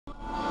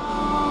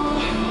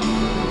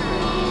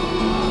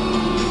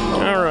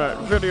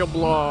video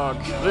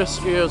blog. This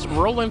is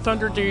Rolling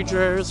Thunder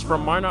DJs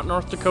from Minot,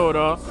 North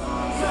Dakota,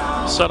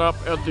 set up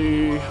at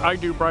the I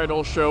Do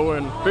Bridal show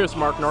in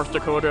Bismarck, North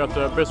Dakota at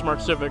the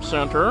Bismarck Civic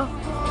Center.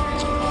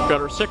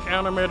 Got our sick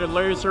animated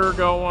laser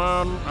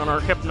going and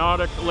our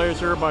Hypnotiq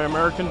laser by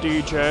American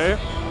DJ.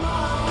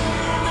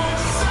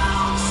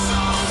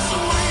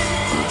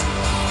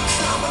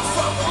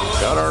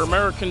 Got our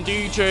American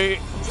DJ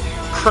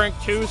Crank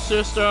 2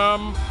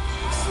 system.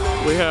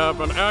 We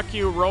have an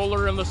Accu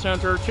roller in the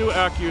center, 2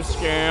 Accu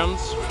scans.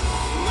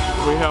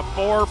 We have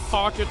 4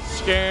 pocket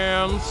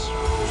scans.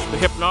 The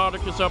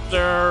Hypnotiq is up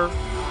there.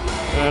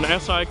 An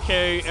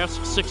SIK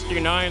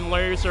S69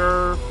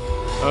 laser.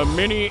 A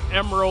mini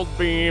emerald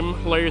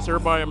beam laser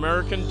by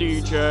American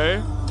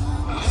DJ.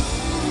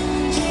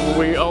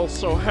 We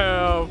also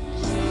have,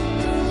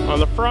 on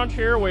the front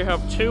here, we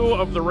have 2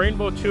 of the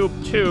Rainbow Tube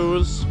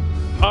 2s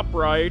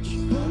upright,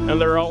 and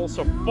there are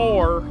also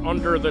 4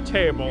 under the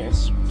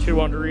tables,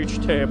 2 under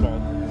each table.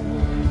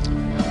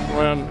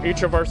 When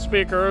each of our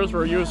speakers,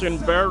 we're using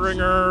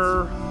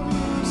Behringer.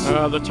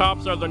 The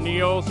tops are the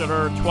Neos that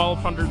are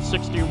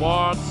 1260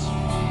 watts.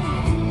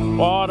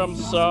 Bottom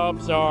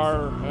subs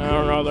are, I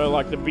don't know, they're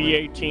like the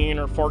B18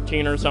 or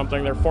 14 or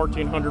something. They're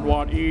 1400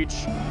 watt each.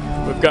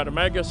 We've got a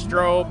mega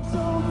strobe,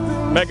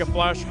 mega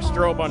flash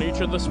strobe on each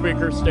of the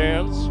speaker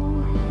stands,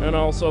 and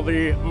also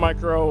the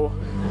micro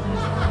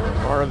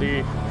or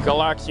the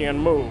Galaxian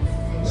move.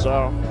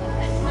 So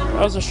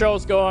as the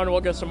show's going,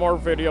 we'll get some more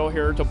video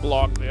here to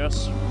blog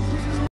this.